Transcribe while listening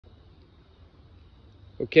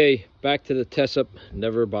Okay, back to the Tesup.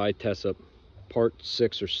 Never buy Tesup. Part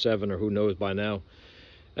 6 or 7 or who knows by now.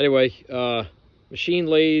 Anyway, machine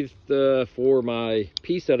lathe for my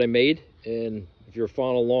piece that I made. And if you're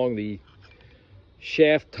following along, the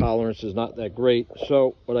shaft tolerance is not that great.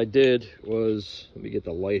 So what I did was, let me get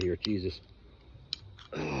the light here, Jesus.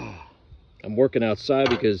 I'm working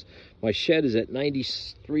outside because my shed is at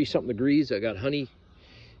 93 something degrees. I got honey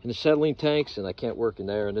in the settling tanks and I can't work in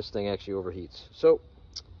there, and this thing actually overheats. So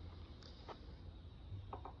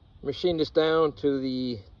machine this down to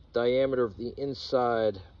the diameter of the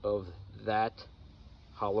inside of that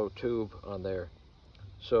hollow tube on there.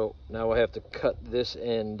 So now I have to cut this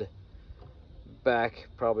end back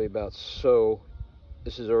probably about so.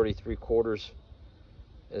 This is already 3/4.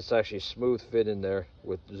 It's actually a smooth fit in there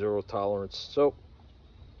with 0 tolerance. So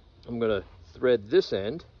I'm gonna thread this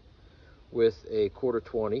end with a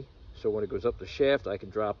 1/4-20. So when it goes up the shaft, I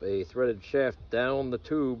can drop a threaded shaft down the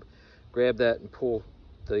tube, grab that and pull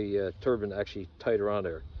the turbine actually tighter on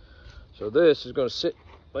there. So this is going to sit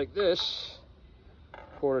like this,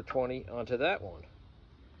 1/4-20 onto that one.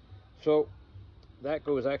 So that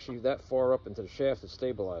goes actually that far up into the shaft to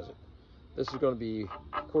stabilize it. This is going to be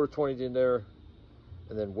 1/4-20 in there,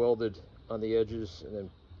 and then welded on the edges, and then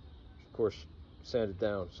of course sanded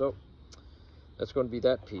down. So that's going to be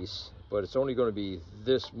that piece, but it's only going to be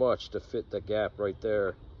this much to fit the gap right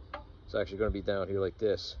there. It's actually going to be down here like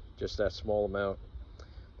this, just that small amount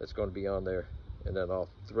that's going to be on there, and then I'll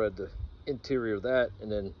thread the interior of that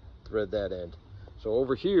and then thread that end. So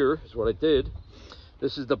over here is what I did.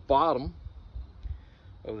 This is the bottom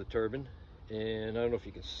of the turbine, and I don't know if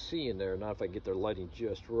you can see in there, not if I can get their lighting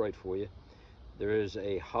just right for you. There is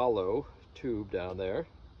a hollow tube down there,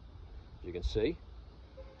 as you can see.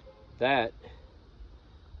 That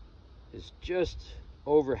is just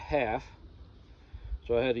over half,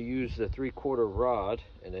 so I had to use the 3/4 rod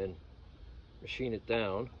and then machine it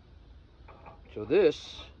down. So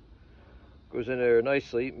this goes in there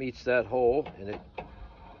nicely, meets that hole, and it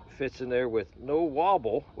fits in there with no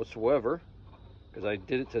wobble whatsoever, because I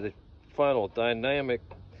did it to the final dynamic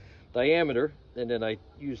diameter, and then I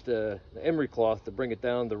used the emery cloth to bring it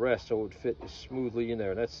down the rest so it would fit smoothly in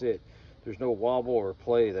there, and that's it. There's no wobble or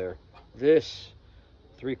play there. This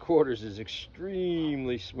 3/4 is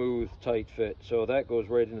extremely smooth, tight fit, so that goes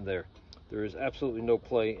right into there. There is absolutely no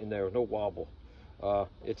play in there, no wobble.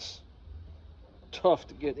 It's tough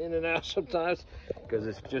to get in and out sometimes because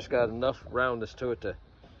it's just got enough roundness to it to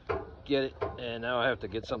get it, and now I have to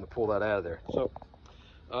get something to pull that out of there. So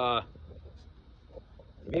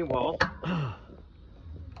meanwhile,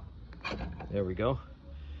 there we go.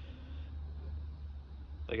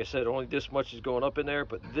 Like I said, only this much is going up in there,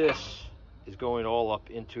 but this is going all up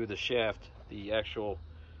into the shaft, the actual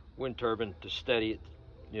wind turbine, to steady it,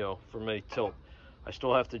 you know, from any tilt. I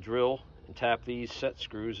still have to drill and tap these set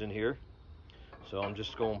screws in here. So I'm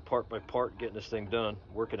just going part by part, getting this thing done,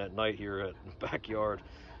 working at night here at the backyard.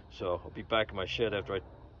 So I'll be back in my shed after I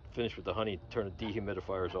finish with the honey, turn the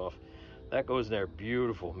dehumidifiers off. That goes in there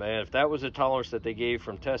beautiful, man. If that was the tolerance that they gave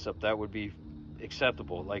from Tesup, that would be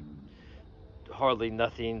acceptable. Like hardly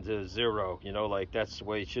nothing to 0, you know, like that's the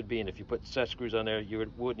way it should be. And if you put set screws on there,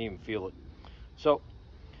 you wouldn't even feel it. So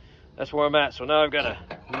that's where I'm at. So now I've got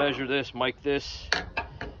to measure this, mic this,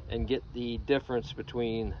 and get the difference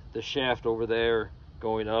between the shaft over there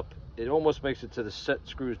going up. It almost makes it to the set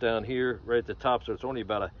screws down here right at the top, so it's only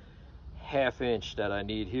about a 1/2 inch that I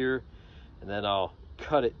need here, and then I'll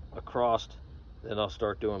cut it across, then I'll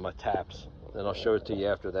start doing my taps, then I'll show it to you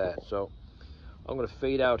after that. So I'm going to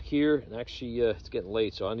fade out here, and actually it's getting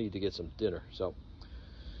late, so I need to get some dinner. So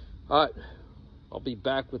all right, I'll be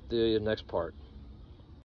back with the next part.